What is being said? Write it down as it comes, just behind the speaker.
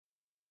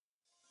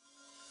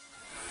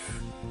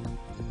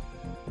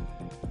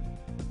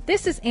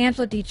This is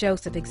Angela D.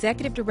 Joseph,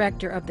 Executive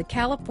Director of the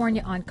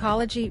California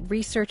Oncology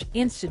Research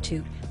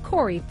Institute,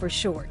 CORI for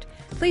short.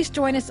 Please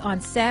join us on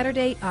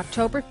Saturday,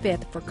 October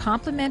 5th for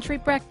complimentary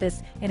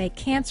breakfast and a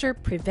cancer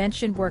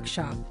prevention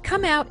workshop.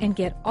 Come out and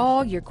get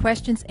all your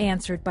questions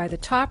answered by the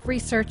top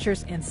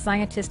researchers and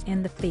scientists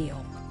in the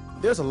field.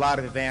 There's a lot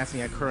of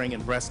advancing occurring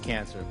in breast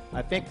cancer.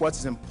 I think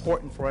what's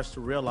important for us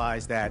to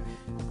realize that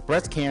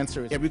breast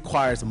cancer, it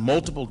requires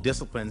multiple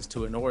disciplines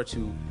in order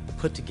to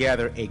put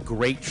together a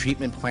great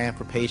treatment plan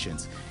for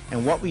patients.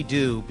 And what we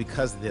do,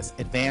 because of this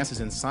advances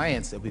in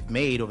science that we've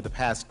made over the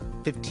past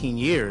 15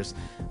 years,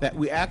 that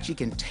we actually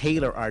can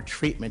tailor our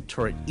treatment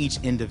toward each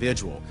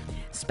individual.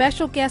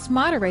 Special guest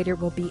moderator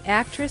will be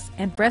actress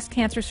and breast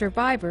cancer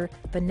survivor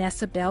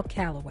Vanessa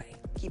Calloway.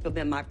 Keep him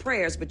in my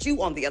prayers, but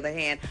you, on the other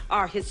hand,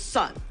 are his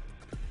son.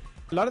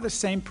 A lot of the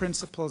same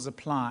principles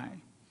apply.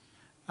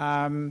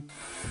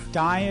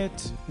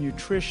 Diet,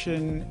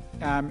 nutrition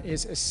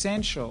is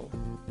essential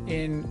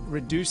in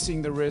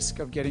reducing the risk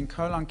of getting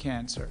colon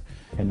cancer.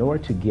 In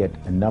order to get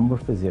a number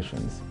of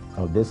physicians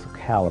of this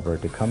caliber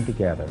to come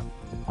together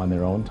on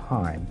their own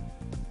time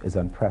is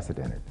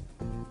unprecedented.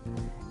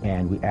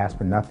 And we ask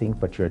for nothing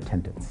but your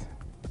attendance.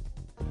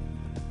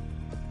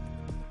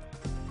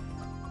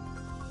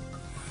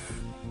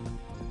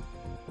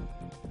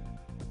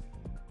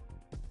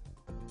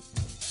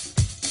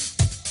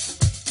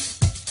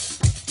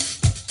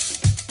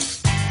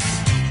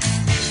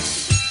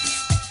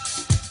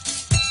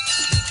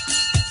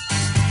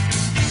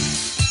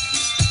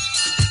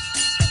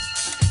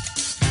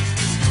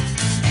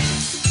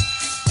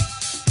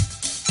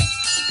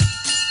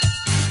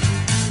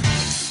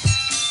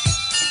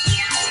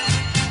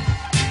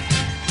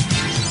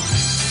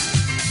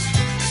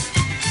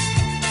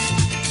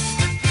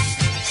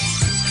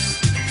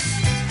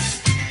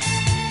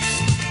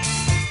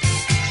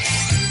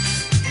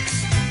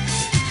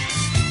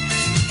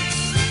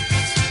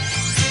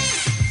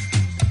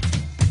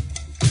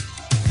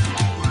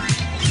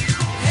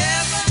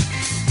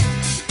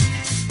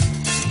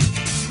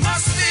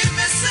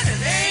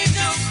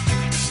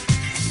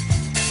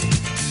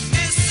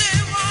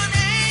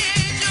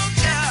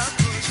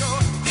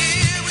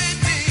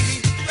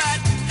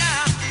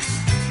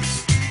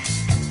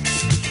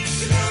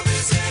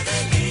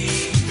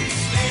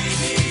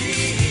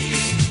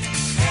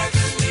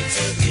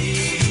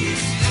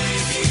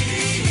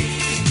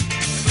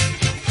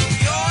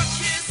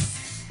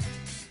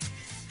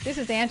 This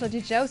is Angela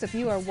D. Joseph.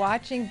 You are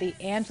watching the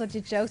Angela D.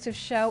 Joseph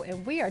Show,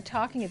 and we are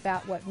talking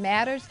about what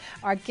matters.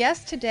 Our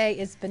guest today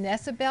is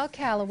Vanessa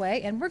Calloway,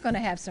 and we're going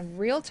to have some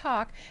real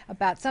talk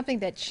about something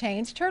that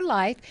changed her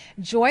life.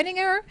 Joining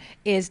her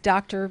is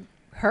Dr.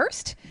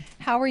 Hurst.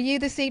 How are you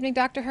this evening,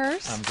 Dr.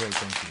 Hurst? I'm great,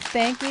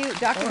 thank you. Thank you.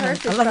 Dr.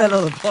 Hurst is I love that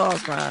little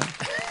applause, Brian.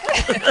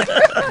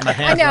 My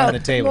hands are on the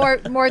table.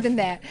 More than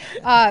that.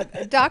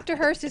 Dr.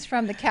 Hurst is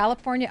from the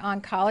California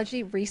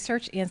Oncology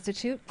Research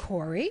Institute,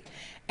 CORI,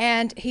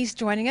 and he's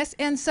joining us.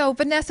 And so,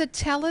 Vanessa,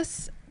 tell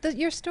us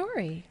your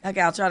story. Okay,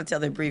 I'll try to tell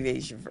the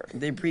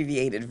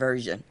abbreviated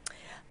version.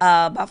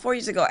 About 4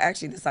 years ago,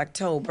 actually this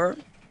October,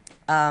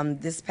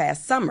 this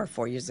past summer,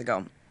 4 years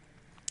ago,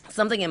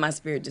 something in my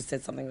spirit just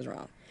said something was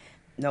wrong.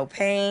 No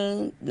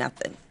pain,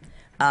 nothing.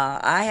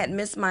 I had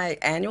missed my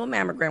annual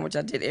mammogram, which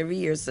I did every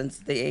year since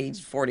the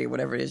age 40 or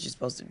whatever it is you're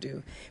supposed to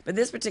do. But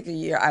this particular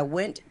year, I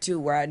went to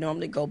where I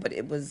normally go, but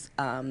it was,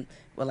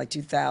 like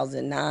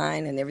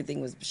 2009, and everything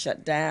was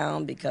shut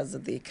down because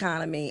of the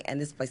economy,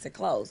 and this place had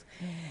closed.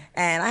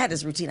 And I had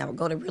this routine. I would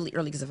go there really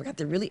early, because if I got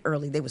there really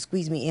early, they would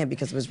squeeze me in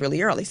because it was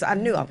really early. So I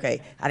knew,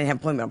 okay, I didn't have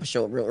an appointment. I'm going to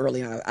show up real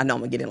early, and I know I'm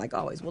going to get in like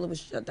always. Well, it was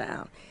shut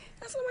down.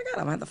 I said, oh, my God,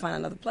 I'm going to have to find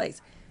another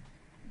place.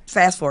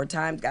 Fast forward,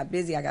 time got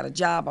busy. I got a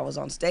job. I was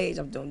on stage.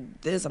 I'm doing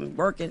this. I'm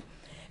working.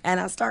 And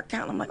I start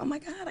counting. I'm like, oh, my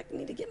God, I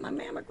need to get my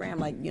mammogram.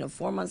 Like,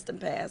 4 months to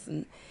pass.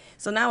 And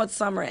so now it's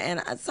summer, and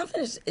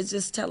something is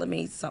just telling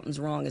me something's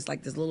wrong. It's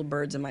like there's little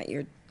birds in my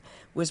ear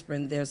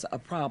whispering, there's a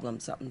problem,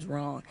 something's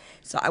wrong.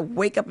 So I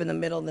wake up in the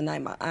middle of the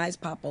night. My eyes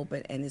pop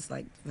open, and it's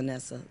like,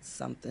 Vanessa,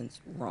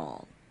 something's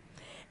wrong.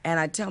 And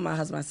I tell my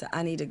husband, I said,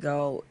 I need to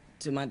go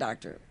to my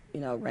doctor.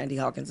 Randy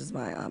Hawkins is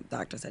my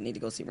doctor. I said, I need to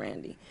go see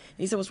Randy. And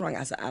he said, what's wrong?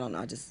 I said, I don't know.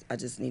 I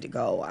just need to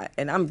go.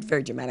 And I'm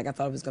very dramatic. I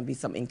thought it was going to be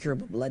some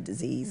incurable blood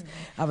disease.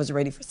 Mm-hmm. I was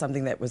ready for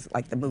something that was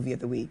like the movie of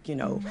the week,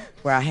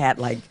 where I had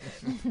like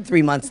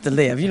 3 months to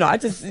live. I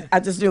just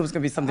knew it was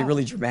going to be something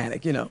really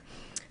dramatic,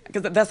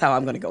 because that's how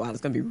I'm going to go out. It's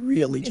going to be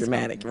really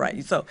dramatic,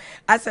 right? So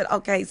I said,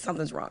 okay,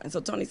 something's wrong. And so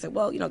Tony said,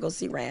 well, go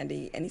see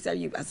Randy. And he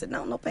said, I said,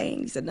 no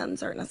pain. He said,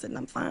 nothing's hurting. I said,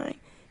 I'm fine.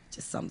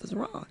 Just something's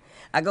wrong.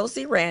 I go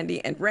see Randy,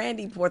 and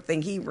Randy, poor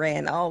thing, he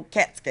ran all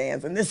CAT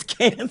scans and this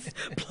scans,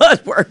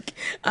 blood work.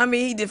 I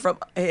mean, he did from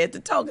head to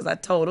toe, because I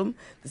told him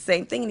the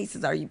same thing. And he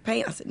says, are you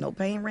pain? I said, no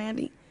pain,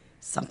 Randy.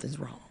 Something's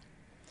wrong.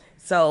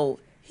 So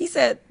he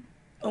said,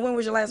 well, when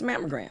was your last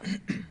mammogram?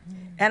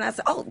 And I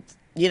said, oh,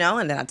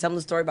 and then I tell him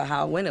the story about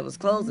how I went. It was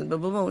closed, and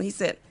boom, boom, boom. He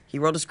said, he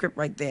wrote a script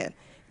right then,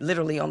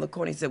 literally on the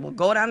corner. He said, well,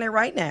 go down there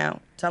right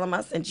now, tell him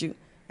I sent you,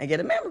 and get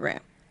a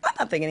mammogram. I'm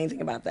not thinking anything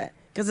about that,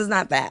 because it's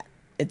not that.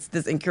 it's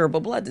this incurable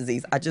blood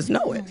disease. I just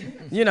know it,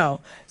 you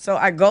know. So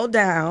I go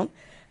down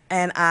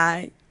and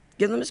I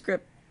give them a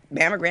script,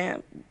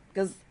 mammogram,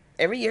 because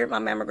every year my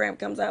mammogram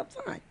comes out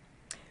fine.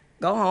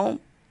 Go home.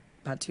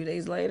 About 2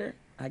 days later,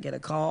 I get a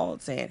call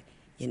saying,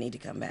 you need to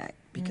come back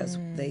because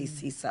they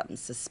see something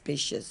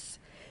suspicious,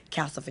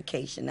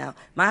 calcification. Now,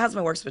 my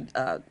husband works with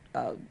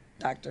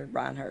Dr.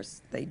 Ron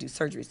Hurst. They do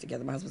surgeries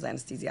together. My husband's an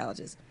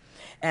anesthesiologist.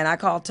 And I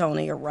called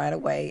Tony right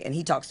away, and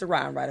he talks to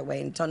Ron right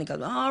away. And Tony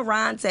goes, oh,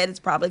 Ron said it's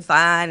probably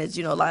fine. It's,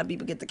 you know, a lot of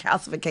people get the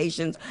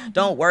calcifications.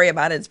 Don't worry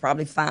about it. It's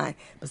probably fine.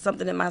 But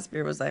something in my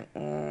spirit was like, I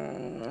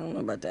don't know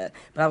about that.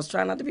 But I was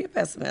trying not to be a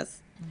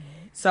pessimist.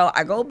 So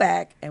I go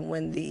back, and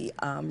when the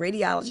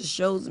radiologist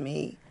shows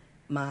me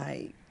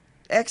my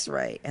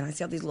x-ray, and I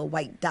see all these little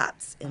white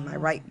dots in my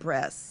right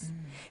breast.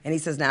 And he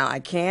says, now I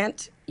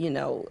can't, you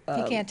know.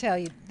 He can't tell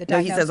you the No,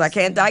 diagnosis. he says, I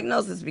can't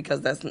diagnose this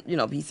because that's, you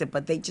know, he said,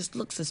 but they just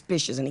look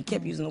suspicious. And he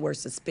kept using the word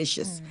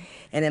suspicious.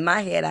 And in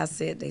my head, I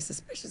said, they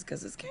suspicious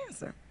because it's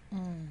cancer.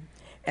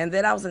 And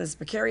then I was in this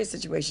precarious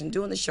situation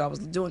doing the show. I was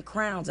doing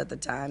Crowns at the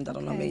time. I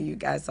don't know, maybe you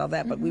guys saw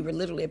that, but we were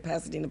literally at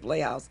Pasadena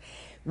Playhouse.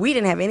 We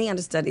didn't have any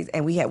understudies,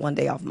 and we had one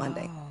day off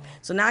Monday.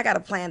 So now I got to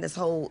plan this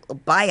whole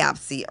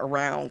biopsy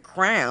around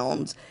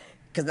Crowns,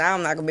 because now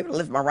I'm not going to be able to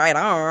lift my right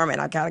arm,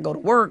 and I got to go to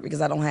work because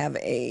I don't have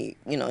a,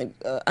 you know,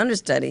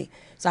 understudy.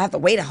 So I have to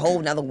wait a whole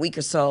another week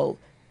or so.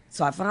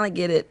 So I finally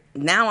get it.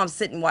 Now I'm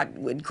sitting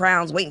with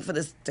Crowns waiting for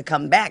this to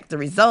come back, the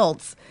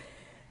results.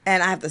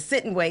 And I have to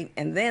sit and wait,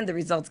 and then the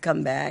results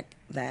come back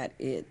that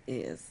it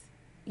is,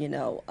 you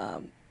know,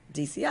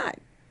 DCI,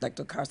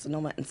 ductal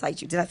carcinoma in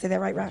situ. Did I say that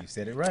right, Ron? You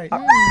said it right. All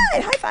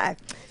right, high five.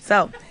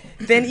 So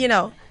then, you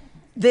know,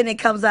 then it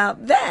comes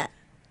out that.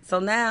 So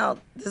now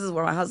this is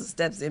where my husband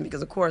steps in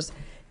because, of course,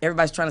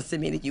 everybody's trying to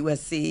send me to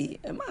USC.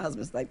 And my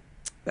husband's like,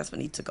 that's when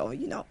he took over,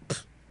 you know.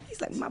 He's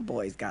like, my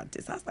boy's got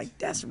this. I was like,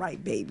 that's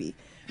right, baby.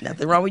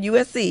 Nothing wrong with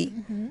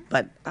USC.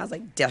 But I was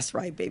like, that's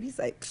right, baby. He's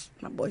like,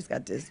 my boy's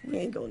got this. We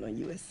ain't going on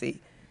USC.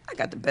 I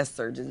got the best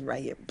surgeons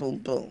right here. Boom,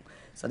 boom.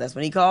 So that's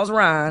when he calls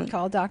Ron.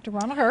 Called Dr.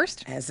 Ronald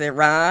Hurst. And said,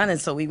 Ron. And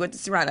so we went to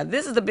see Ron. Now,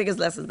 this is the biggest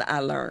lessons that I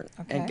learned.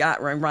 Okay.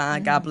 And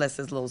Ron, God bless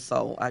his little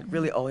soul. I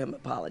really owe him an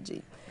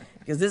apology.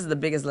 Because this is the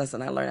biggest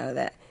lesson I learned out of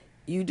that.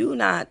 You do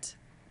not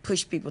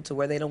push people to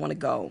where they don't want to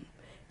go.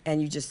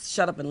 And you just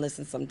shut up and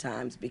listen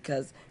sometimes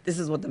because this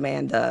is what the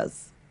man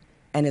does.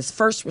 And his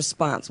first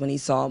response when he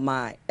saw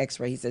my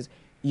x-ray, he says,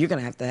 you're going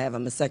to have a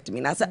mastectomy.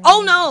 And I said,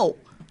 oh, no.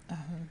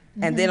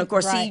 And then, of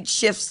course, he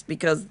shifts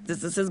because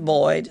this is his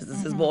boy. This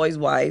is his boy's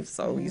wife.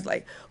 So he's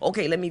like,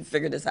 okay, let me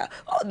figure this out.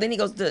 Oh, then he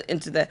goes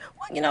into that,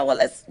 well, you know what,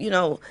 let's, you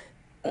know,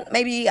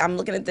 maybe I'm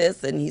looking at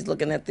this, and he's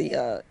looking at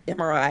the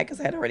MRI because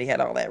I had already had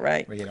all that,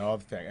 right? We had all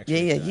the facts.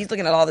 Yeah. He's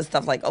looking at all this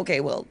stuff like, okay,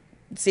 well,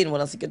 seeing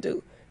what else he could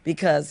do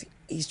because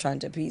he's trying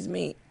to appease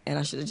me, and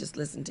I should have just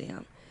listened to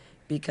him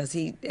because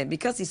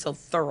he's so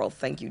thorough.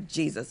 Thank you,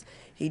 Jesus.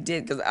 He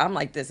did because I'm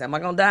like this. Am I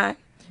gonna die?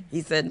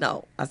 He said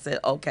no. I said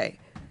okay.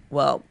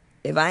 Well,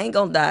 if I ain't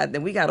gonna die,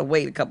 then we gotta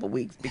wait a couple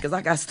weeks because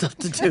I got stuff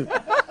to do.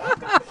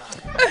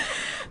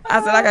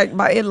 I said, I got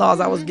my in-laws,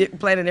 I was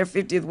planning their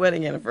 50th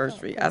wedding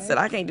anniversary. I said,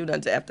 I can't do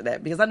nothing after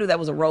that because I knew that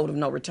was a road of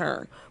no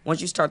return. Once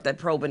you start that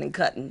probing and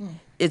cutting,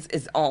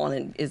 it's on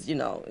and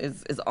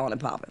it's on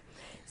and popping.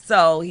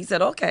 So he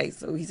said, okay.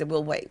 So he said,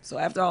 we'll wait. So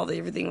after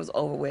everything was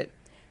over with,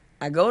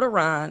 I go to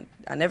Ron.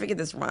 I never forget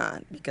this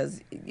Ron because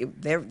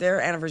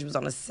their anniversary was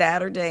on a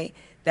Saturday.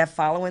 That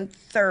following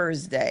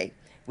Thursday,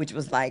 which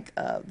was like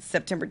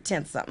September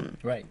 10th something.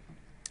 Right.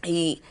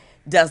 He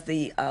does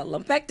the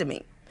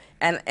lumpectomy.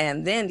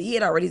 And then we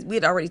had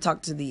already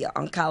talked to the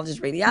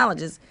oncologist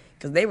radiologist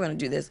because they were going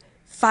to do this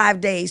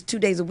 5 days, 2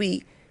 days a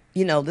week,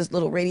 you know, this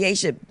little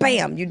radiation,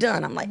 bam, you're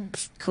done. I'm like,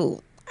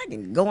 cool. I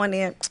can go in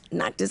there,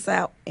 knock this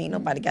out. Ain't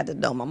nobody got to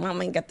know. My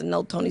mom ain't got to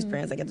know. Tony's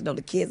parents ain't got to know.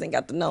 The kids ain't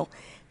got to know.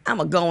 I'm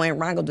going to go in,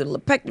 Ron going to do the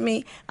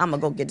lumpectomy. I'm going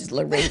to go get this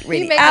little radiology.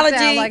 You make it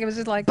sound like it was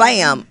just like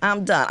bam,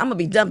 I'm done. I'm going to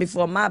be done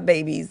before my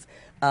baby's,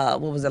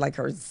 what was it, like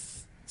her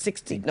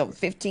 15th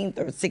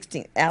or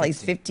 16th,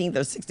 Allie's 15th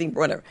or 16th,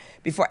 whatever,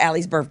 before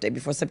Allie's birthday,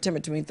 before September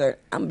 23rd,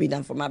 I'm going to be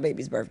done for my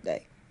baby's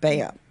birthday.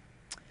 Bam.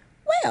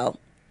 Well,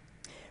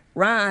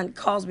 Ron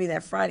calls me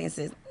that Friday and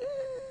says,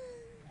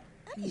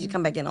 I need you to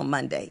come back in on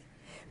Monday.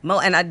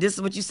 This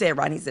is what you said,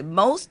 Ron. He said,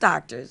 most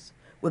doctors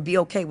would be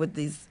okay with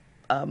these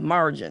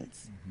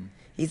margins.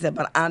 He said,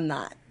 but I'm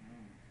not.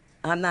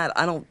 I'm not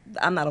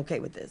okay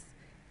with this.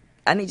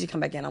 I need you to come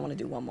back in. I want to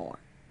do one more.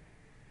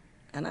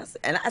 And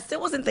I still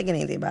wasn't thinking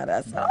anything about it.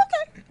 I said,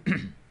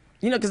 okay.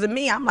 You know, because to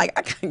me, I'm like,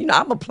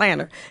 I'm a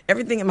planner.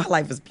 Everything in my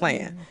life is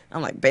planned.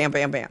 I'm like, bam,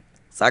 bam, bam.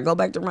 So I go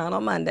back to Ron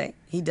on Monday.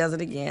 He does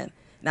it again.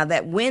 Now,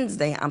 that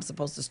Wednesday, I'm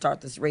supposed to start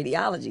this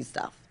radiology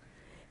stuff.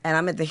 And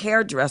I'm at the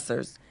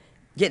hairdresser's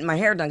getting my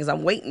hair done because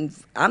I'm waiting.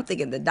 I'm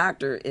thinking the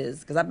doctor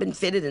is, because I've been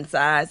fitted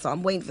inside, so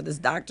I'm waiting for this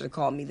doctor to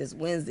call me this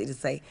Wednesday to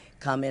say,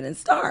 come in and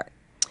start.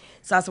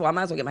 So I said, well, I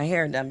might as well get my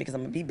hair done because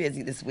I'm going to be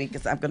busy this week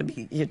because I'm going to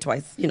be here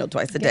twice a day.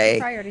 Get your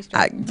priorities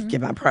straight.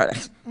 Get my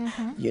priorities.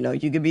 You know,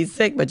 you could be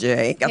sick, but you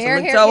ain't got to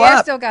look hair toe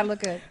up. Still got to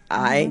look good.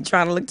 I ain't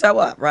trying to look toe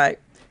up, right?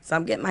 So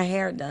I'm getting my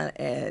hair done,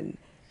 and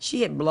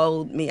she had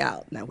blowed me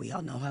out. Now, we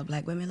all know how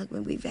black women look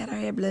when we've had our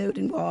hair blowed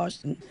and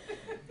washed, and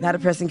not a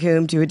pressing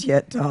comb to it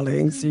yet,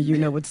 darling, so you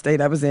know what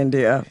state I was in,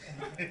 dear.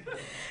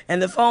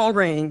 And the phone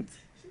rings,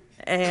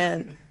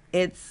 and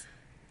it's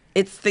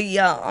it's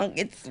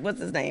what's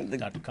his name?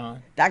 Dr.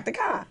 Khan? Dr.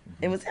 Khan.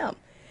 It was him.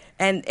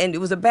 And it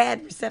was a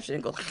bad reception.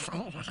 It goes,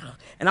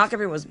 and all I could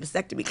hear was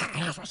mastectomy,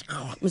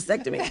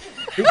 mastectomy.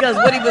 Because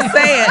what he was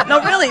saying,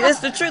 no, really, it's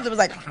the truth. It was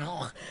like,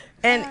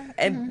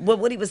 and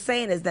what he was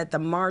saying is that the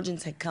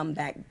margins had come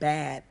back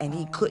bad, and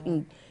he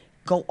couldn't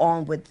go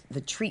on with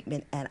the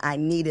treatment, and I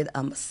needed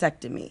a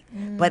mastectomy.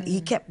 But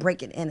he kept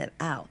breaking in and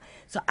out.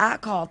 So I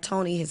called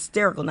Tony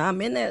hysterical. Now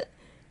I'm in there.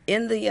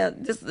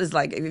 This is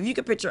like, if you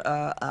could picture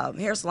a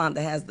hair salon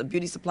that has the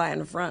beauty supply in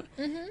the front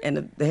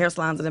and the hair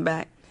salons in the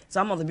back. So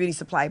I'm on the beauty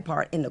supply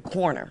part in the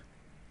corner,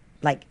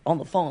 like on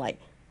the phone,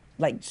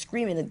 like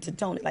screaming to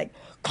Tony, like,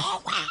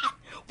 call Ron,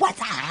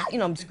 what's up? You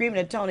know, I'm screaming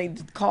at Tony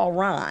to call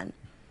Ron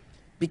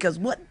because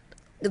what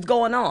is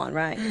going on,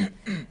 right?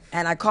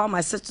 And I called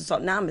my sister, so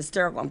now I'm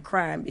hysterical, I'm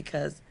crying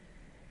because,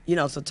 you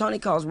know, so Tony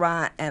calls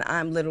Ron and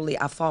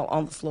I fall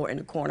on the floor in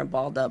the corner,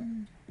 balled up,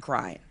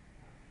 crying.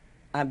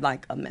 I'm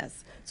like a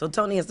mess. So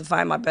Tony has to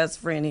find my best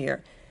friend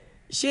here.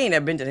 She ain't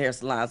never been to the hair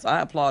salon, so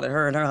I applauded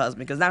her and her husband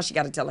because now she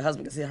got to tell her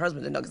husband because her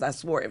husband didn't know because I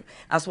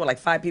swore like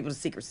 5 people to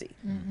secrecy.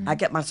 I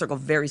kept my circle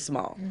very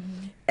small,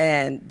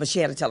 but she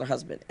had to tell her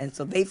husband. And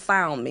so they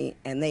found me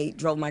and they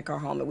drove my car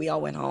home and we all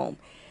went home.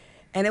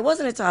 And it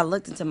wasn't until I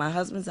looked into my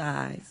husband's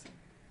eyes,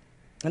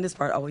 and this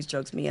part always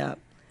chokes me up,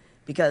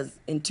 because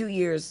in 2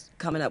 years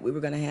coming up we were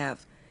going to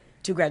have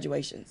 2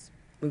 graduations.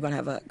 We were going to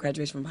have a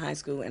graduation from high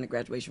school and a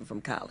graduation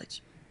from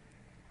college.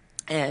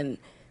 And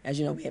as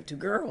you know, we have 2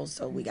 girls,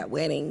 so we got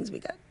weddings, we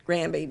got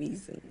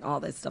grandbabies, and all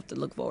that stuff to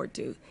look forward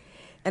to.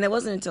 And it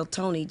wasn't until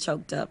Tony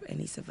choked up and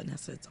he said,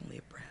 Vanessa, it's only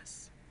a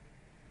breast.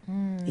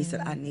 He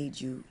said, I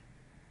need you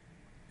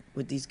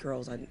with these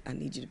girls. I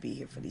need you to be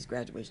here for these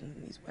graduations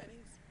and these weddings.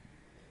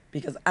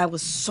 Because I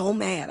was so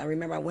mad. I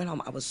remember I went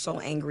home, I was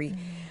so angry.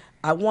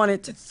 I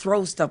wanted to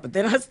throw stuff, but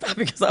then I stopped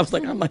because I was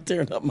like, I'm not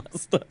tearing up my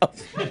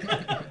stuff.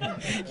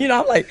 You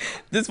know, I'm like,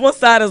 this one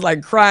side is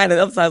like crying, and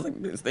the other side is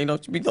like, this, you know,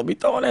 you don't be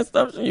throwing that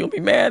stuff. You'll be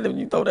mad if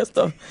you throw that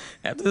stuff.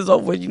 After this is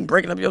over, you can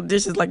breaking up your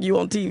dishes like you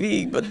on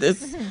TV, but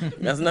this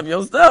messing up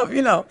your stuff,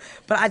 you know.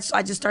 But I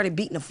just started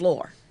beating the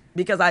floor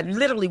because I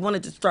literally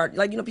wanted to start,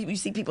 like, you know, you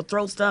see people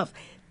throw stuff.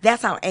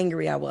 That's how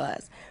angry I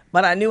was.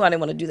 But I knew I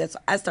didn't want to do that, so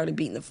I started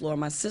beating the floor.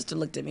 My sister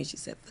looked at me and she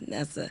said,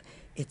 Vanessa,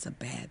 it's a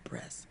bad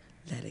breast.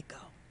 Let it go.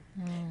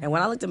 And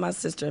when I looked at my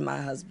sister and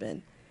my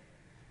husband,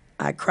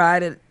 I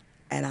cried it,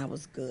 and I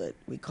was good.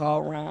 We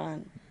called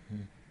Ron,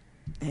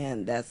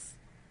 and that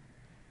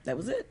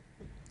was it.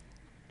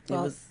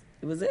 Well,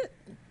 it was it.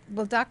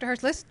 Well, Dr.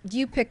 Hurst,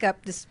 you pick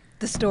up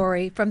the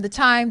story from the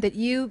time that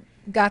you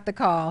got the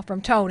call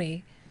from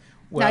Tony.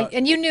 Well, now,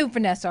 and you knew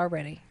Vanessa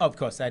already. Of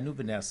course, I knew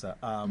Vanessa.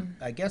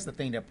 I guess the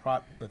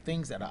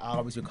things that I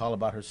always recall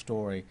about her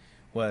story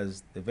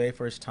was the very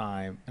first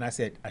time, and I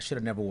said, I should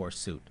have never wore a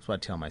suit. That's what I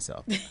tell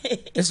myself.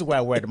 This is what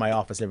I wear to my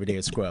office every day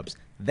at Scrubs.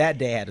 That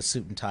day I had a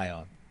suit and tie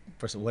on.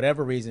 For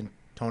whatever reason,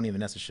 Tony and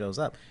Vanessa shows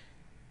up.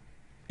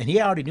 And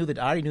I already knew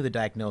the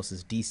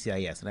diagnosis,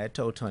 DCIS. And I had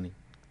told Tony,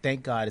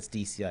 thank God it's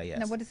DCIS.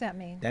 Now, what does that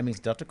mean? That means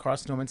ductal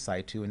carcinoma in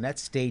situ, and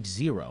that's stage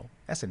 0.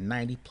 That's a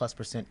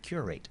 90+%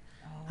 cure rate.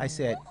 I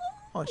said,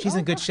 oh, she's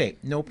in good shape,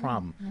 no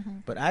problem.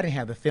 But I didn't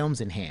have the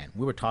films in hand.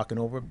 We were talking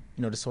over,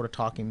 you know, just sort of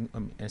talking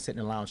and sitting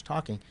in the lounge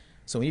talking.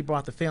 So when he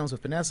brought the films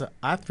with Vanessa,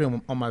 I threw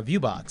them on my view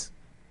box.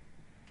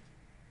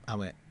 I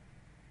went,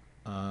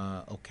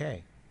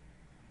 okay.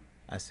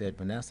 I said,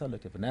 Vanessa,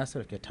 looked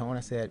at Tony.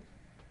 I said,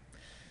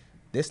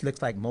 this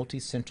looks like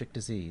multicentric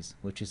disease,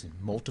 which is in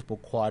multiple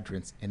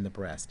quadrants in the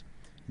breast,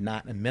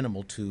 not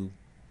amenable to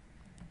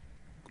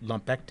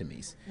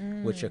lumpectomies,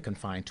 which are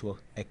confined to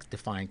a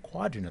defined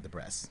quadrant of the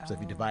breast. So if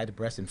you divide the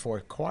breast in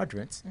 4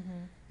 quadrants,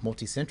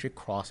 multicentric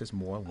crosses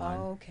more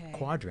one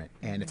quadrant,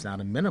 and it's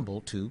not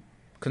amenable to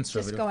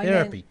conservative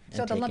therapy.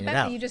 So the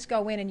lumpectomy, you just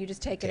go in and you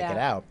just take it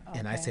out. Okay.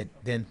 And I said,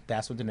 then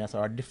that's when Vanessa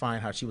already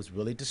defined how she was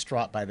really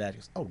distraught by that. She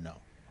goes, oh no,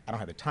 I don't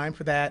have the time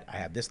for that. I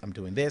have this, I'm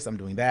doing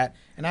that.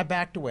 And I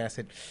backed away. I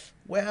said,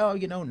 well,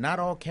 you know, not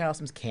all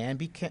calciums can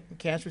be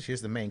cancerous.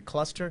 Here's the main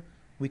cluster.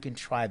 We can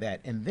try that.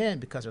 And then,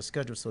 because our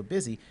schedule is so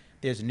busy,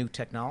 there's a new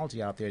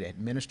technology out there to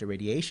administer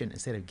radiation.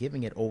 Instead of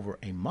giving it over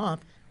a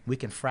month, we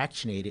can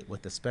fractionate it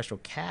with a special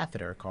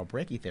catheter called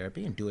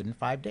brachytherapy and do it in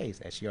 5 days,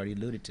 as she already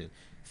alluded to.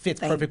 Fits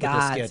perfect with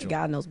the schedule.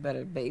 God knows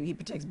better, baby. He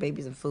protects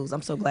babies and fools.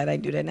 I'm so glad I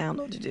do that now. I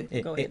know what to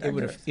do. Go ahead, it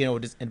would have, you know,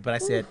 but I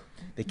said,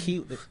 the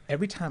key,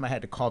 every time I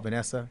had to call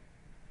Vanessa,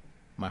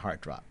 my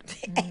heart dropped.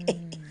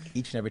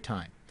 Each and every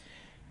time.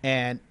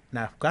 And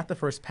I got the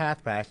first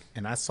path back,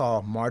 and I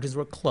saw margins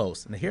were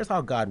close. And here's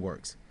how God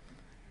works.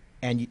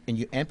 And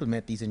you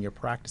implement these in your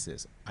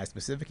practices. I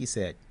specifically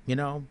said, you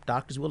know,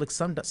 doctors will,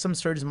 some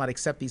surgeons might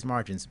accept these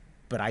margins,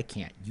 but I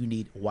can't. You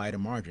need wider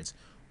margins.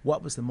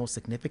 What was the most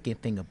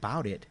significant thing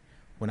about it?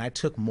 When I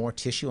took more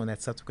tissue on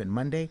that subsequent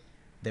Monday,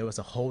 there was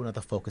a whole other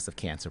focus of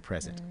cancer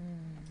present.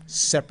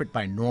 separate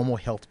by normal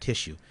health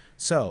tissue.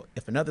 So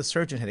if another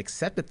surgeon had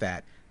accepted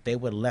that, they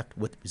would have left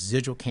with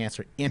residual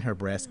cancer in her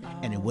breast,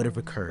 and it would have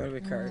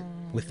recurred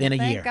within a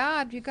year. Thank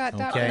God you got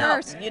Dr. Okay.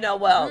 Nurse. You know,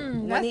 well,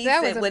 when he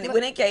that was said, a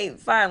when it came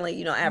finally,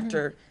 you know,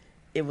 after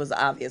it was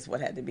obvious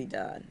what had to be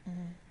done,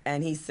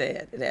 and he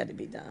said it had to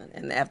be done,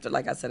 and after,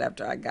 like I said,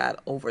 after I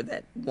got over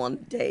that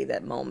one day,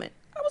 that moment,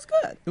 I was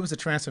good. It was a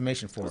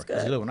transformation for her.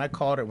 good. When I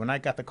called her, when I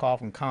got the call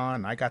from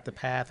Con, I got the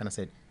path, and I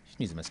said, she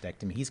needs a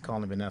mastectomy. He's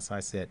calling Vanessa.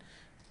 I said,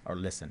 or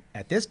listen,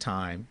 at this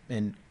time,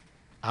 and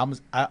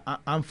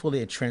I'm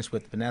fully entrenched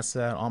with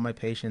Vanessa, all my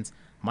patients.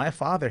 My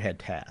father had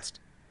passed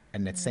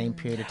in that same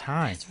period of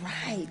time. That's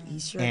right. He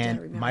sure did And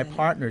remember my that.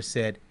 partner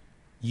said,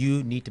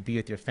 you need to be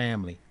with your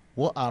family.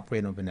 We'll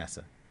operate on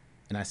Vanessa.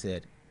 And I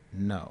said,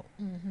 no.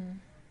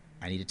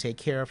 I need to take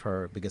care of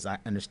her because I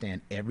understand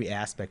every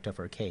aspect of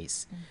her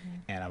case.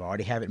 And I've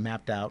already have it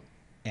mapped out.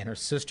 And her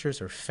sisters,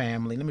 her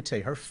family, let me tell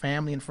you, her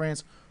family and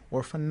friends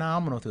were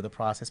phenomenal through the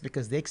process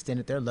because they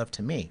extended their love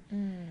to me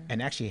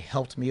and actually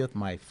helped me with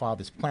my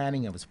father's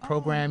planning and his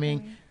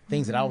programming,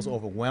 things that I was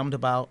overwhelmed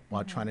about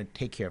while trying to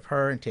take care of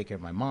her and take care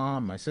of my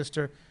mom, my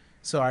sister.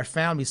 So our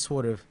family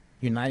sort of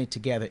united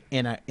together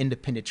in our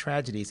independent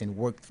tragedies and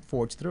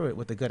forged through it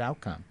with a good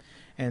outcome.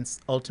 And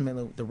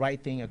ultimately, the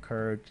right thing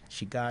occurred.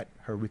 She got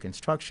her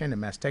reconstruction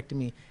and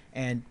mastectomy,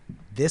 and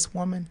this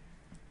woman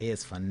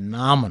is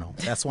phenomenal.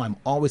 That's why I'm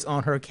always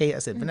on her case. I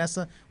said,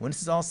 Vanessa, when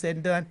this is all said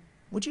and done,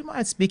 would you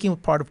mind speaking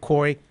with part of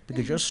Corey?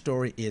 Because your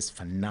story is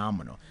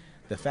phenomenal.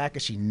 The fact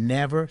that she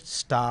never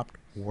stopped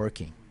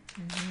working.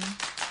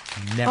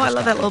 Never Oh, I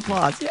love that stopped little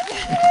working.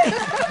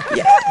 applause.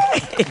 Yeah.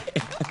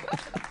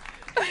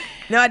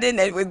 No, I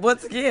didn't.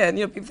 Once again,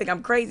 you know, people think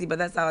I'm crazy, but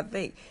that's how I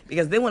think.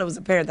 Because then when it was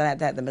apparent that I had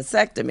to have the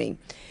mastectomy,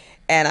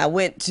 and I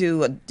went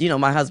to, you know,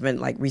 my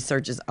husband like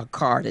researches a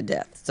car to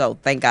death. So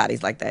thank God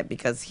he's like that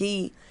because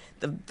the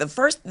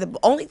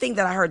only thing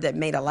that I heard that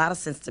made a lot of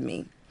sense to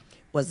me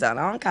was an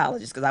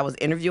oncologist, because I was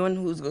interviewing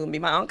who's going to be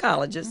my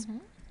oncologist.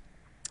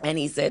 And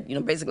he said, you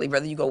know, basically,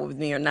 whether you go with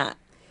me or not,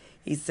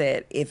 he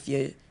said, because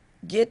you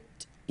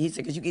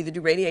could either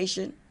do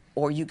radiation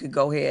or you could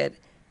go ahead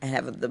and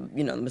have the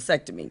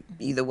mastectomy,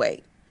 either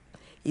way.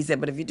 He said,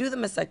 but if you do the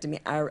mastectomy,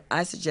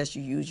 I suggest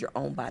you use your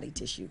own body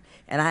tissue.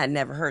 And I had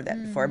never heard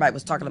that before. Everybody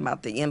was talking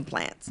about the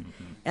implants.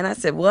 And I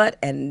said, what?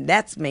 And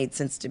that's made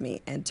sense to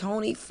me. And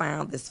Tony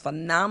found this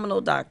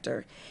phenomenal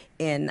doctor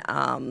in,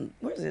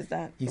 where is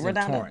that? He's in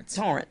Torrance.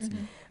 Torrance.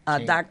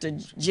 Dr.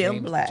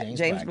 James Black.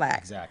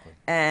 Exactly.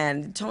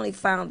 And Tony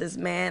found this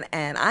man,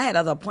 and I had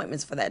other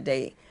appointments for that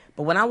day.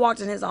 But when I walked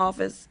in his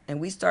office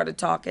and we started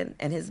talking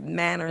and his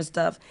manner and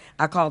stuff,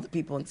 I called the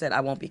people and said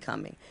I won't be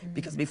coming.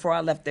 Because before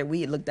I left there,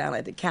 we had looked down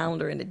at the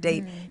calendar and the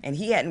date, and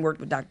he hadn't worked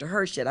with Dr.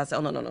 Hirsch yet. I said,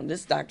 oh, no,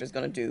 this doctor's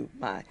going to do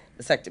my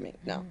mastectomy.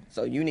 No.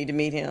 So you need to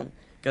meet him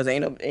because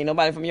ain't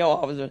nobody from your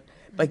office,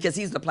 because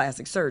he's the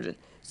plastic surgeon.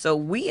 So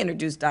we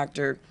introduced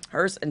Dr.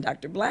 Hirsch and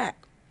Dr. Black,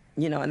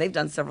 you know, and they've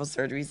done several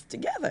surgeries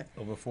together.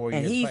 Over 4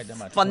 years. And he's probably done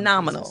about 20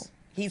 phenomenal. cases.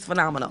 He's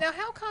phenomenal. Now,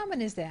 how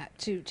common is that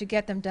to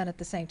get them done at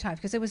the same time?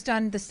 Because it was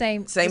done the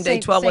same Day,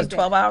 12 same day.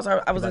 12 hours.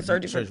 I was in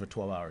surgery for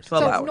 12 hours.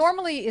 12 So hours.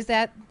 normally, is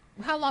that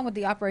how long would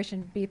the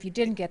operation be if you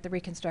didn't get the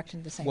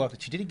reconstruction the same? Well,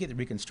 if she didn't get the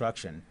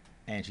reconstruction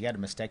and she got a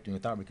mastectomy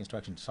without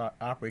reconstruction,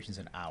 operation's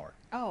an hour.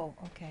 Oh,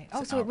 okay.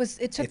 It's So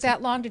it took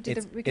that long to do the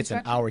It's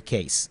reconstruction? an hour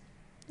case.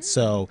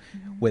 So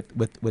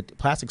with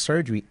plastic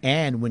surgery,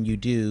 and when you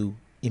do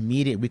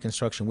immediate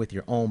reconstruction with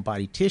your own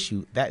body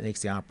tissue, that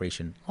makes the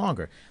operation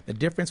longer. The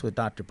difference with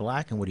Dr.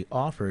 Black and what he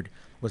offered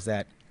was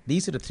that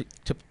these are the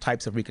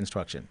types of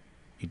reconstruction.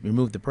 You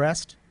remove the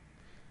breast,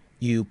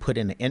 you put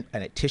in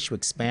a tissue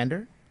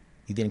expander,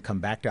 you then come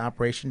back to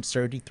operation,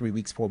 surgery 3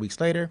 weeks, 4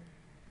 weeks later.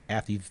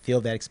 After you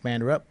fill that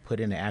expander up, put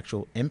in an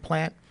actual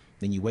implant,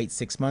 then you wait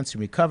 6 months to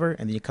recover,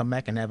 and then you come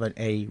back and have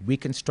a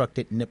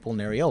reconstructed nipple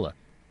and areola.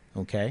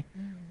 Okay?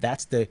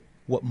 That's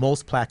what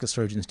most plastic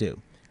surgeons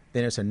do.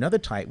 Then there's another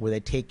type where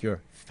they take your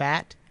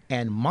fat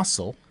and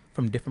muscle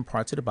from different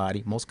parts of the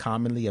body, most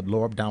commonly a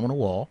lower abdominal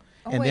wall.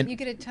 Oh, and wait, then you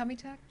get a tummy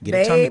tuck? get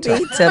a tummy tuck.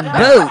 Baby to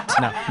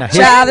boot. Now here's-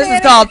 Child, this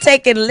is called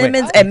taking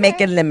lemons and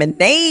making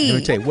lemonade. Let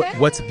me tell you,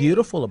 what's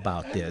beautiful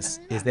about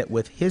this is that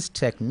with his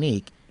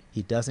technique,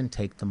 he doesn't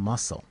take the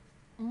muscle.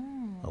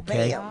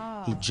 Okay?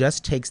 He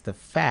just takes the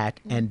fat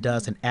and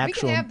does an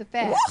actual. We can have the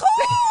fat.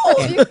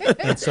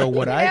 And so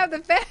what You can have the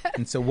fat.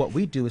 And so what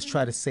we do is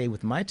try to save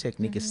with my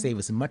technique is save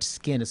as much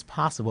skin as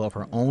possible of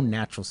her own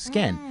natural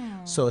skin.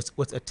 So it's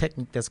what's a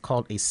technique that's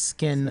called a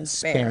skin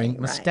sparing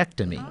right.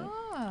 mastectomy.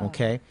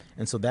 Okay?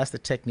 And so that's the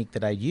technique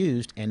that I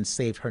used and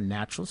saved her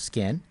natural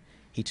skin.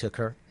 He took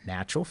her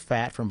natural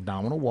fat from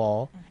abdominal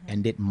wall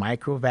and did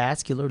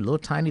microvascular, little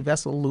tiny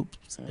vessel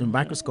loops in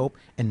microscope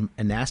and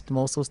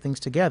anastomosed those things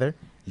together,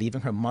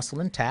 leaving her muscle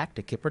intact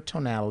to keep her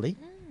tonality.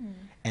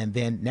 And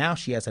then now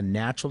she has a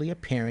naturally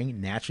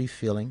appearing, naturally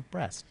feeling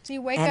breast. So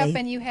you wake up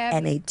and you have...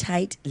 and a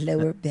tight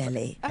lower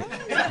belly.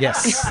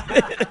 Yes.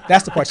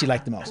 That's the part she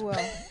liked the most. Well,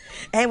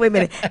 And wait a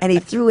minute. And he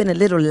threw in a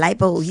little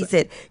lipo. He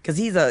said, because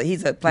he's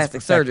a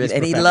plastic surgeon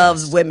and he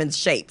loves women's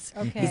shapes.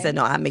 Okay. He said,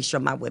 no, I make sure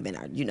my women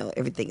are,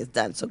 everything is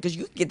done. So, because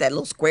you get that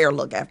little square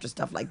look after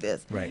stuff like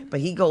this. Right. But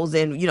he goes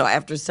in,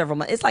 after several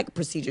months. It's like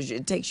procedures.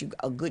 It takes you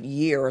a good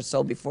year or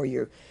so before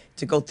you're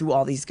to go through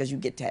all these, because you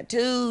get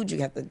tattooed.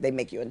 They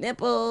make you a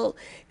nipple.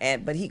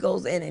 But he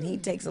goes in and he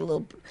does a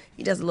little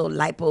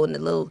lipo in the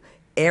little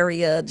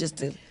area just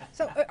to.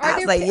 So I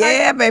was like,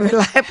 yeah, baby,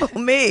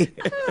 lipo me.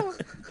 Oh,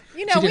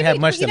 She didn't have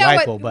much to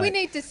lipo, but we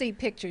need to see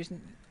pictures.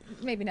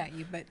 Maybe not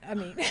you, but I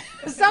mean,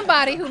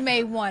 somebody who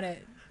may want to,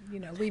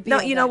 reveal.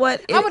 No, you know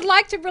what? I would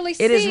like to really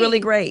see. It is really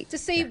great to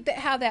see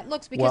how that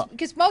looks,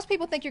 because most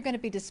people think you're going to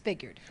be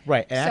disfigured.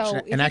 Right.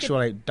 So And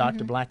actually,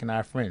 Dr. Black and I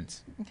are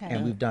friends. Okay.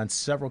 And we've done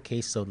several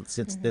cases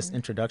since this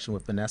introduction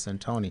with Vanessa and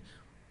Tony,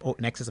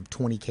 in excess of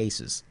 20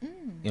 cases,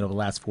 the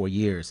last 4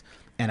 years.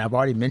 And I've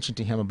already mentioned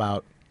to him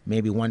about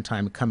maybe one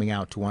time coming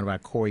out to one of our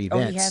core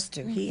events. Oh, he has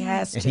to. He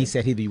has to. And he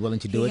said he'd be willing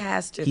to do it. He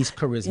has to. He's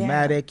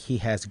charismatic. He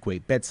has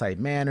great bedside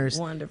manners.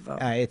 Wonderful.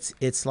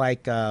 It's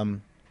like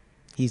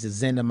he's a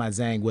zen to my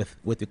zang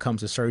with it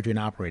comes to surgery and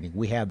operating.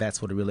 We have that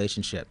sort of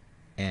relationship.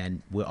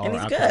 And we're all And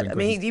he's operating good. I great.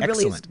 mean, he He's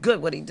really is excellent.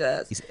 good what he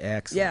does. He's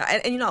excellent.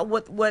 Yeah, and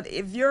what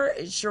if your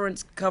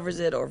insurance covers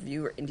it, or if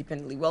you're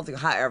independently wealthy,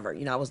 however,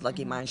 I was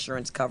lucky my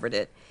insurance covered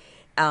it.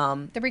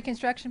 The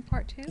reconstruction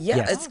part too. Yeah,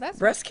 Yes. it's that's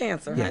breast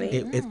cancer, Yeah,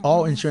 honey.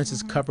 all insurance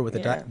is covered with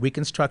Yeah. a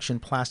reconstruction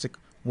plastic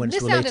when This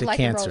it's related sounded to like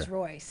cancer. the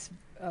Rolls Royce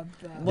of.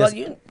 Well,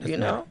 Yes. you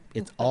know,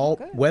 It's all,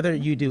 Good. whether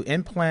you do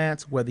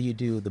implants, whether you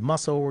do the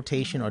muscle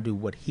rotation, or do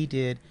what he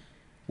did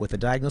with a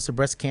diagnosis of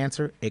breast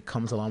cancer, it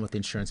comes along with the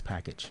insurance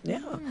package. yeah.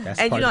 That's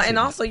And part of the and treatment.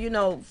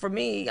 also, for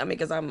me, I mean,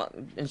 because I'm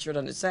insured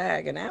under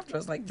SAG, and after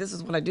it's like, this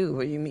is what I do.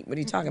 What are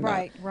you talking about?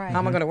 Right, right. How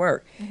am I going to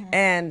work?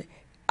 And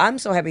I'm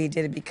so happy he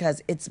did it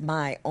because it's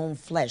my own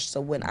flesh.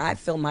 So when I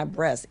feel my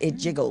breast, it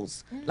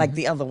jiggles like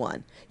the other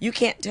one. You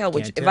can't tell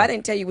which. Can't If tell. I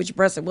didn't tell you which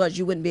breast it was,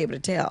 you wouldn't be able to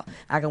tell.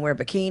 I can wear a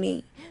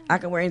bikini. I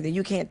can wear anything.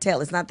 You can't tell.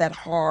 It's not that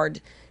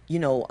hard,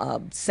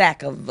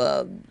 sack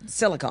of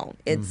silicone.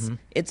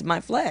 It's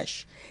my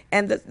flesh.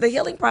 And the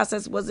healing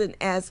process wasn't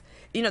as,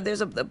 there's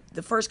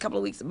the first couple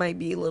of weeks it might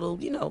be a little,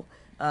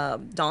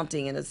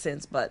 daunting in a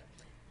sense, but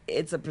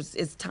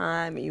it's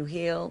time and you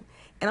heal.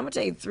 And I'm gonna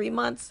tell you, 3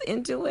 months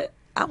into it,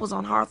 I was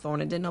on Hawthorne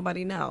and didn't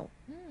nobody know.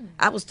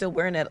 I was still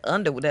wearing that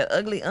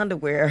ugly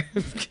underwear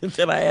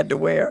that I had to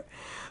wear.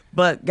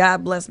 But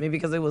God bless me,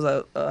 because it was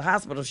a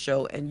hospital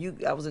show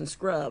and I was in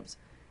scrubs.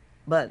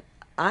 But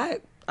I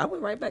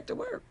went right back to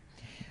work.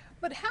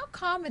 But how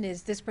common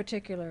is this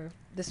particular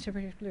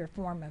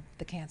form of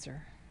the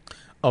cancer?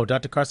 Oh,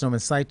 Dr. Carcinoma in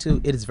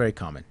situ, it is very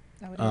common.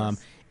 Oh,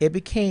 it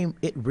is.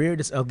 It reared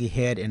its ugly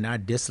head in our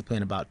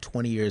discipline about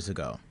 20 years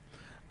ago.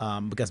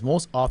 Because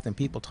most often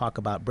people talk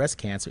about breast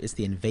cancer, it's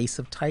the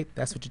invasive type.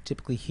 That's what you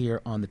typically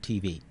hear on the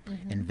TV,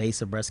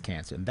 invasive breast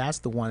cancer. And that's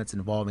the one that's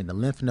involving the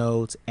lymph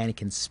nodes, and it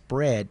can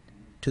spread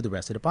to the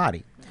rest of the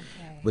body.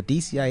 Okay. With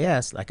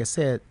DCIS, like I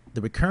said, the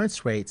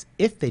recurrence rates,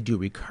 if they do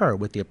recur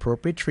with the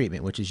appropriate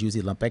treatment, which is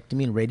usually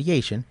lumpectomy and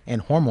radiation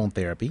and hormone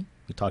therapy,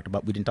 we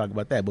didn't talk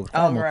about that, but with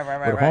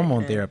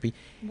hormone therapy,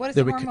 What is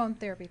the hormone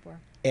therapy for?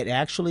 it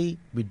actually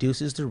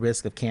reduces the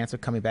risk of cancer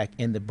coming back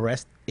in the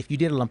breast. If you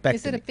did a lumpectomy,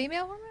 Is it a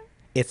female hormone?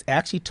 it's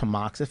actually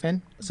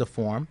tamoxifen. It's a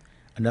form.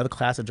 Another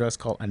class of drugs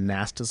called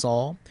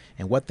anastazole.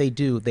 And what they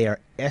do, they are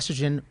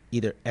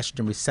either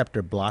estrogen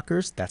receptor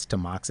blockers. That's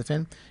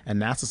tamoxifen.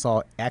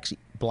 Anastazole actually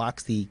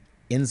blocks the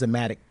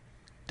enzymatic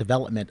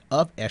development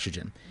of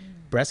estrogen.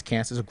 Breast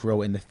cancers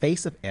grow in the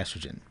face of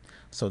estrogen.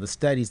 So the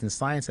studies in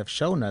science have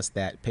shown us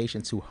that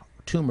patients who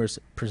tumors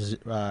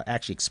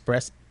actually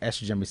express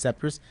estrogen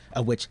receptors,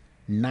 of which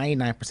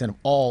 99% of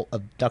all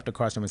of ductal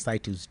carcinoma in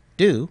situ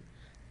do,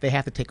 they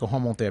have to take a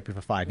hormone therapy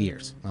for 5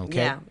 years. Okay.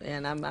 Yeah,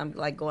 and I'm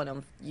like going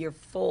on year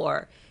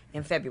 4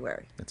 in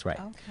February. That's right.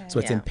 Okay. So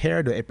it's Yeah.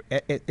 imperative.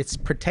 It's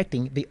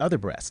protecting the other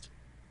breast.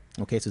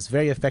 Okay, so it's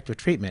very effective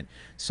treatment.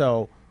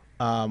 So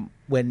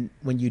when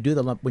you do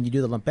the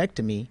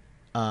lumpectomy,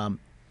 I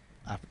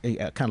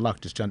kind of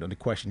locked this jumped on the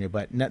question here,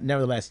 but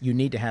nevertheless, you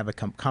need to have a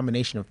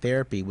combination of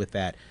therapy with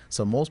that.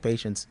 So most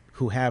patients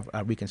who have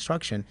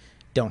reconstruction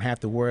don't have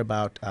to worry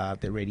about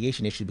the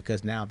radiation issue,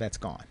 because now that's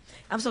gone.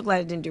 I'm so glad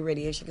I didn't do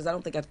radiation, because I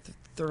don't think I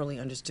thoroughly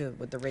understood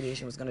what the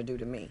radiation was going to do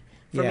to me.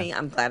 For Yeah. me,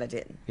 I'm glad I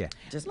didn't. Yeah.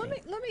 Just Let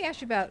me. me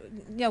ask you about,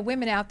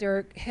 women out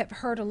there have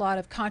heard a lot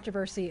of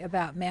controversy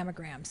about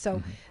mammograms.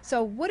 So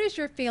so what is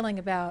your feeling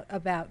about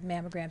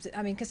mammograms?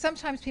 I mean, because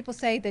sometimes people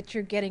say that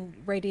you're getting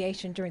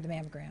radiation during the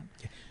mammogram.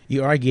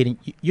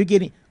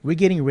 We're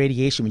getting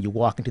radiation when you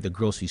walk into the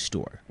grocery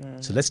store.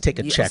 So let's take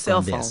a Yeah, a check cell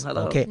on phone, this.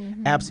 hello. Okay,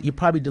 absolutely. You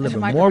probably deliver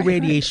more microwave.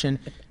 radiation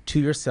to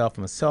yourself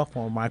from a cell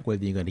phone or microwave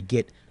than you're going to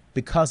get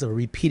because of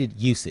repeated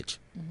usage.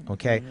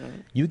 Okay,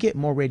 you get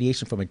more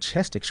radiation from a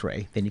chest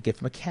X-ray than you get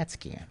from a CAT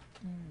scan.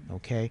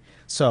 Okay,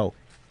 so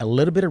a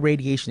little bit of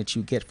radiation that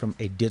you get from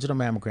a digital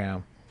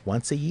mammogram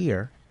once a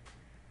year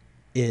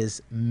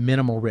is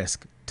minimal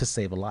risk to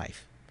save a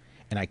life.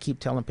 And I keep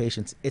telling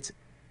patients it's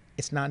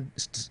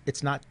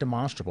not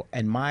demonstrable.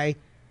 And my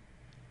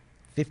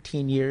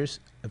 15 years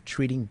of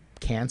treating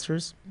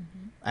cancers,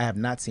 I have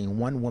not seen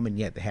one woman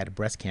yet that had a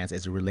breast cancer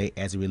as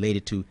it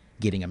related to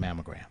getting a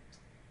mammogram.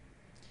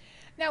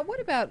 Now,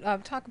 what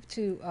about talk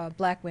to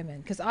black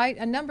women? Because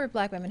a number of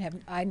black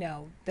women I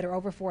know that are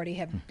over 40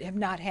 have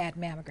not had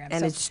mammograms.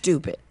 And it's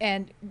stupid.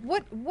 And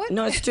what?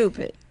 No, it's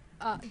stupid.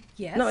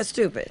 Yes. No, it's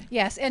stupid.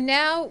 Yes, and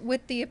now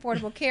with the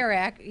Affordable Care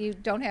Act, you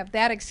don't have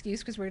that excuse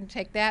because we're going to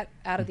take that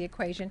out of the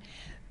equation.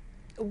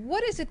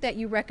 What is it that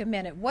you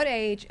recommend? At what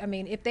age? I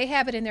mean, if they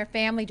have it in their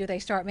family, do they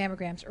start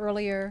mammograms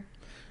earlier?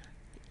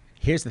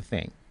 Here's the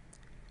thing.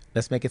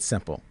 Let's make it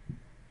simple.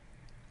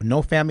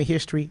 No family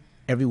history,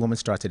 every woman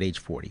starts at age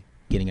 40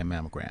 getting a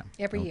mammogram.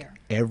 Every year.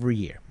 Every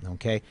year,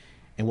 okay?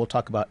 And we'll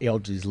talk about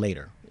elderlies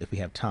later if we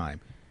have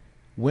time.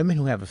 Women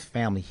who have a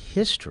family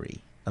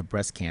history of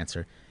breast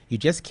cancer, you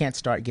just can't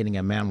start getting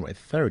a mammogram at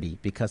 30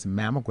 because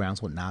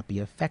mammograms will not be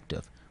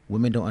effective.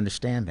 Women don't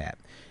understand that.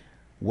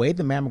 Way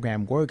the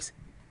mammogram works,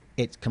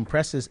 it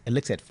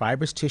looks at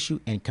fibrous tissue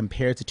and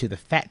compares it to the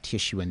fat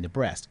tissue in the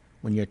breast.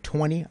 When you're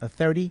 20 or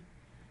 30,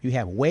 you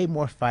have way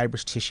more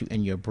fibrous tissue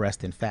in your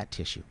breast than fat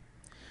tissue.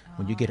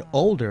 When you get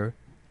older,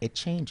 it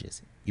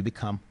changes. You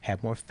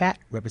have more fat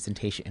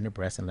representation in the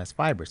breast and less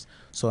fibers.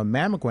 So a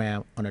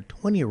mammogram on a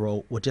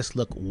 20-year-old will just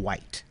look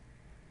white.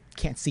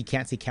 Can't see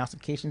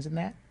calcifications in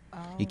that.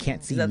 You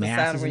can't see Is that the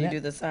masses sound when in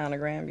you that. do the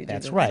sonogram?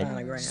 That's the right.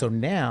 sonogram. So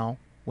now,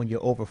 when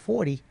you're over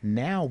 40,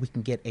 now we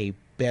can get a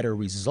better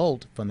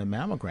result from the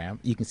mammogram.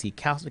 You can see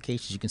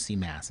calcifications, you can see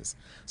masses.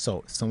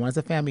 So if someone has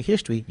a family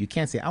history, you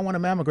can't say, I want a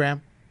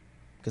mammogram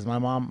because my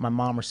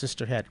mom or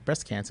sister had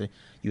breast cancer.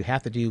 You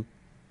have to do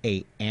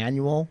an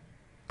annual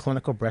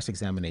clinical breast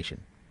examination.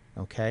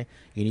 Okay?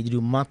 You need to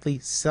do monthly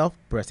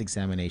self-breast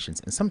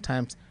examinations and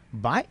sometimes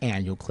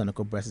biannual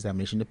clinical breast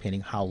examination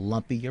depending how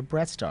lumpy your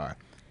breasts are.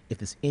 If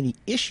there's any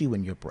issue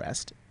in your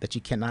breast that you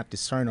cannot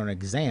discern on an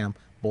exam,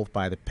 both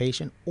by the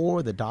patient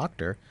or the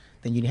doctor,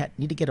 then you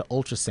need to get an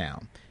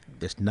ultrasound.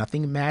 There's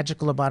nothing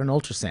magical about an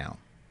ultrasound.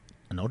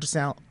 An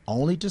ultrasound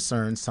only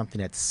discerns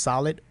something that's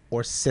solid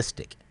or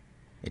cystic.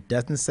 It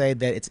doesn't say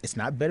that it's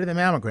not better than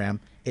mammogram.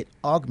 It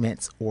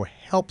augments or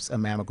helps a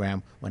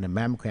mammogram when a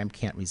mammogram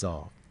can't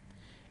resolve.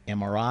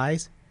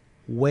 MRIs,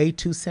 way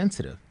too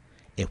sensitive.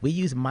 If we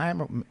use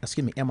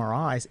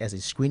MRIs as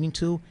a screening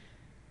tool,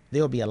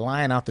 there will be a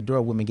line out the door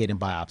of women getting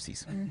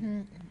biopsies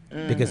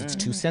because it's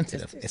too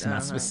sensitive. It's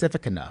not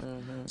specific enough.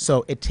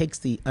 So it takes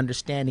the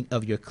understanding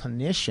of your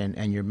clinician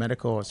and your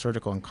medical or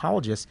surgical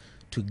oncologist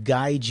to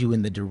guide you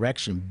in the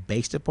direction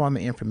based upon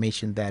the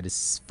information that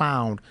is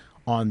found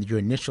on your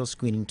initial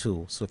screening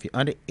tool. So if you're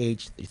under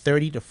age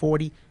 30 to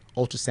 40,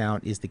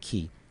 ultrasound is the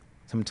key.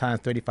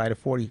 Sometimes 35 to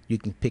 40, you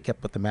can pick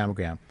up with the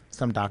mammogram.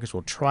 Some doctors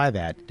will try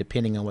that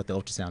depending on what the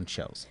ultrasound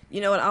shows.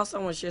 You know, and also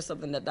I want to share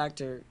something that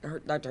Dr.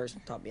 Hirsch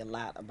taught me a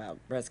lot about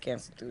breast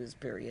cancer through this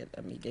period.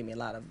 I mean, he gave me a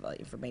lot of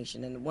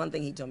information. And one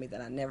thing he told me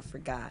that I never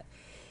forgot,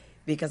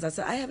 because I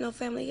said, I have no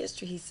family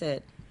history. He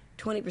said,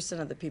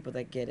 20% of the people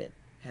that get it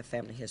have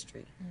family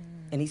history.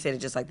 And he said it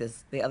just like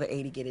this, the other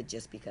 80 get it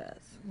just because.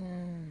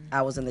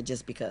 I was in the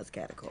just because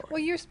category.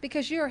 Well,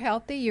 because you're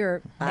healthy, you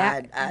eat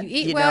I you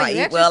eat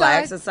exercise. well, I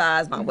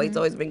exercise, my weight's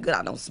always been good.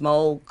 I don't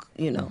smoke,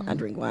 I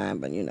drink wine,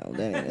 but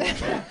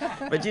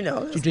but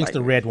She drinks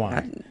the red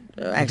wine.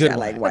 Actually, I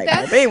like white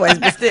wine. But anyways,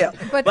 but still.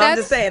 but I'm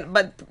just saying,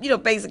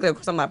 basically, of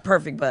course, I'm not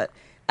perfect, but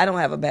I don't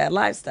have a bad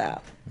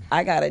lifestyle.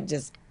 I got it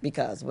just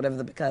because, whatever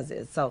the because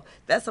is. So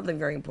that's something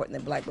very important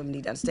that black women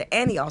need to understand.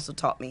 And he also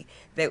taught me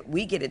that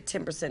we get it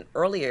 10%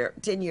 earlier,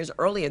 10 years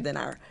earlier than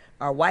our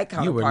white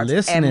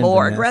counterparts and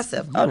more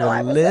aggressive. You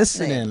were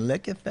listening.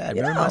 Look at that.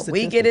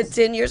 We get it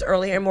 10 years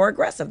earlier and more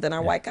aggressive than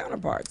our white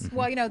counterparts.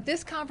 Well,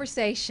 this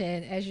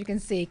conversation, as you can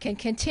see, can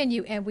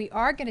continue, and we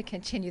are going to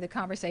continue the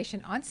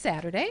conversation on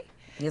Saturday.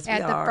 Yes,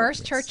 at the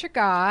First Church of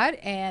God,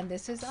 and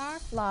this is our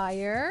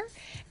flyer.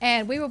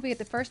 And we will be at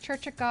the First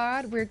Church of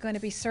God. We're going to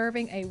be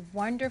serving a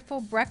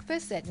wonderful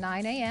breakfast at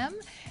 9 a.m.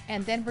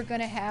 And then we're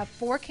going to have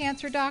 4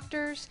 cancer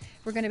doctors.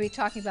 We're going to be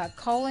talking about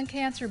colon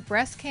cancer,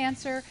 breast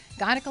cancer,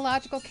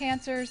 gynecological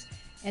cancers,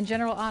 and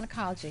general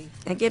oncology.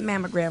 And get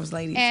mammograms,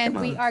 ladies. And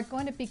we are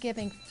going to be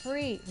giving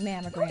free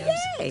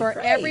mammograms for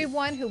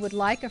everyone who would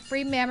like a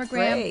free mammogram.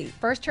 Great.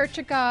 First Church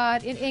of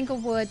God in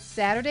Inglewood,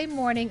 Saturday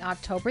morning,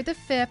 October the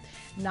 5th,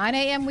 9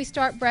 a.m. we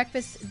start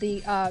breakfast.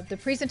 The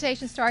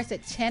presentation starts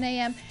at 10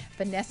 a.m.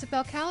 Vanessa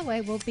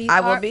Calloway will be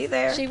I will be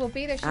there. She will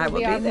be there. She I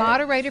will be our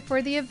moderator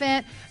for the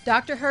event.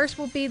 Dr. Hirsch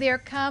will be there.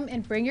 Come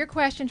and bring your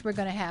questions. We're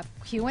going to have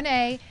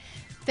Q&A.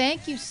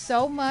 Thank you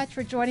so much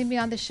for joining me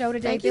on the show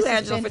today. Thank you,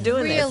 Angela, for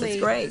doing this. It's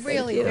great.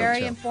 Really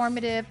very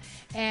informative.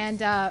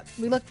 And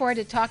we look forward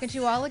to talking to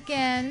you all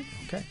again.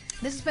 Okay.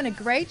 This has been a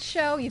great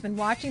show. You've been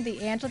watching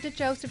the Angela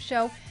DeJoseph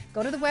Show.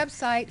 Go to the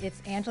website. It's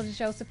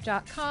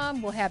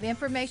angeladejoseph.com. We'll have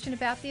information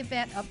about the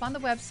event up on the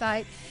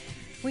website.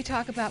 We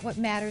talk about what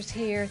matters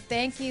here.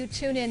 Thank you.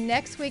 Tune in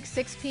next week,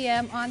 6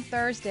 p.m. on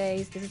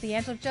Thursdays. This is the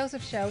Angela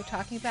DeJoseph Show,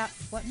 talking about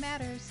what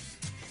matters.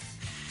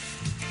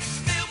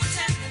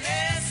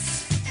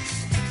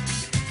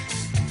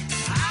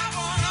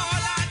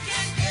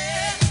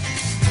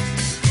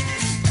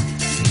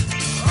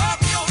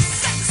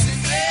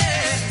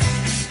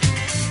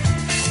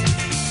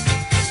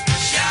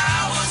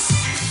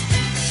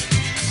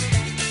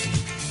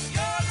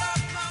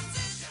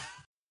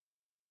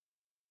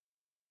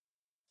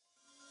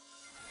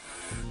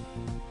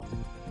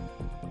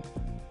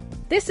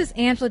 This is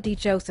Angela D.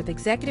 Joseph,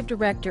 Executive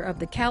Director of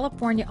the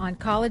California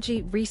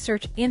Oncology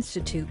Research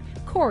Institute,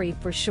 CORI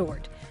for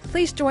short.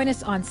 Please join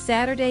us on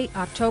Saturday,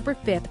 October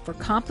 5th for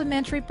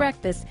complimentary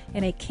breakfast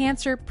and a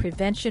cancer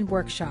prevention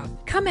workshop.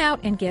 Come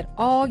out and get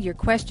all your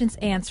questions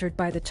answered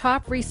by the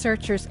top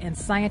researchers and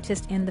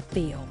scientists in the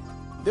field.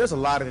 There's a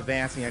lot of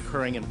advancing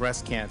occurring in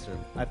breast cancer.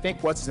 I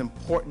think what's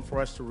important for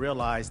us to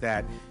realize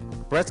that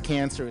breast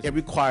cancer, it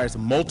requires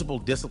multiple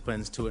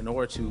disciplines in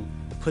order to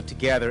put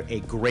together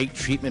a great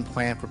treatment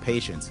plan for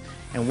patients.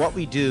 And what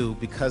we do,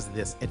 because of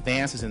this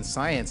advances in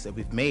science that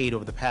we've made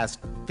over the past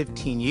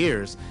 15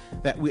 years,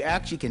 that we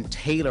actually can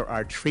tailor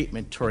our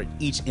treatment toward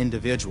each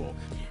individual.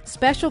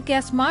 Special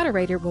guest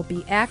moderator will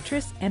be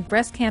actress and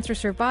breast cancer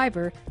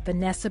survivor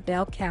Vanessa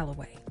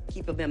Calloway.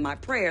 Keep him in my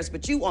prayers,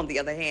 but you, on the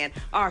other hand,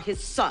 are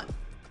his son.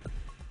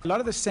 A lot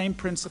of the same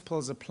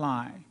principles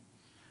apply.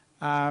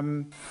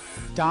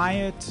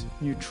 Diet,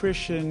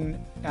 nutrition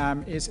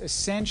is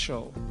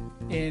essential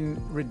in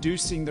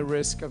reducing the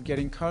risk of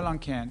getting colon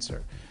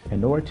cancer.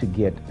 In order to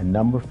get a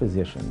number of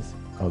physicians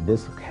of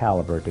this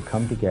caliber to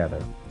come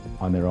together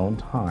on their own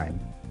time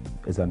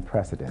is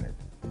unprecedented.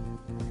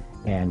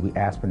 And we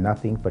ask for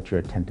nothing but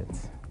your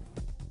attendance.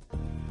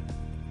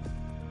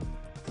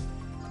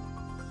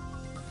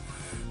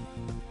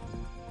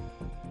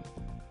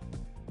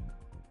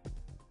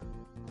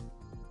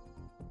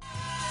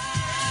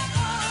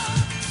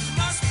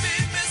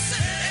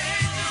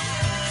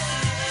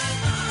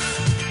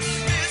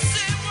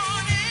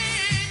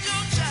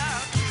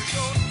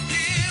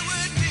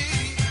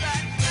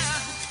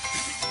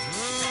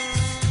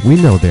 We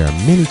know there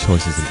are many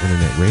choices in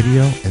internet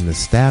radio, and the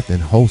staff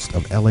and host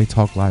of LA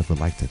Talk Live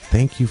would like to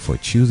thank you for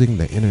choosing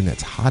the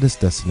internet's hottest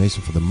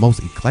destination for the most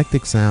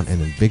eclectic sound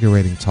and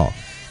invigorating talk.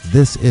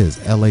 This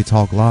is LA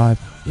Talk Live.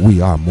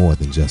 We are more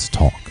than just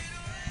talk.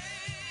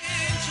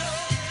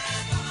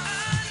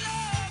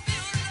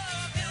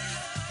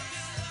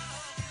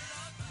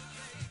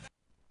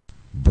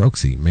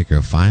 Brooksy, maker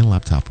of fine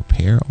laptop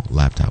apparel,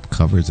 laptop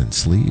covers and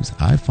sleeves,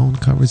 iPhone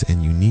covers,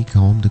 and unique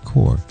home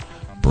decor.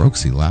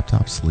 Brooksy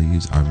laptop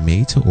sleeves are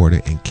made to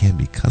order and can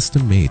be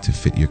custom made to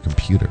fit your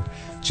computer.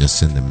 Just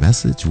send a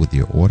message with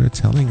your order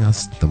telling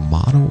us the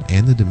model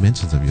and the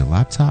dimensions of your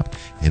laptop,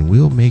 and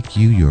we'll make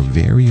you your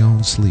very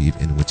own sleeve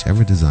in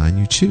whichever design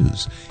you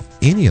choose.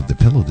 Any of the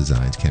pillow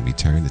designs can be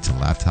turned into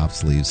laptop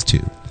sleeves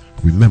too.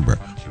 Remember,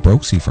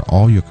 Brooksy for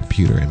all your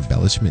computer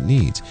embellishment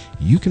needs.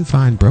 You can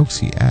find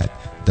Brooksy at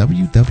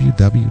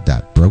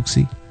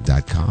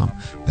www.brooksy.com.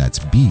 That's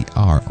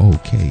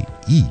BROKESY.com.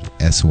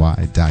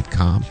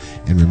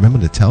 And remember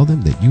to tell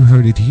them that you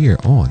heard it here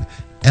on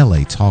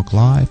LA Talk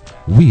Live.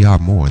 We are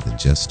more than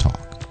just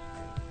talk.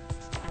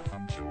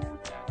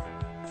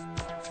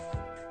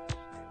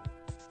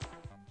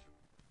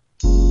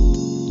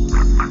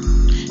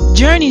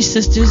 Journey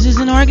Sisters is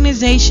an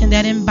organization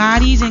that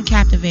embodies and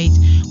captivates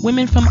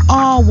women from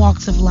all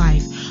walks of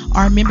life.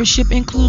 Our membership includes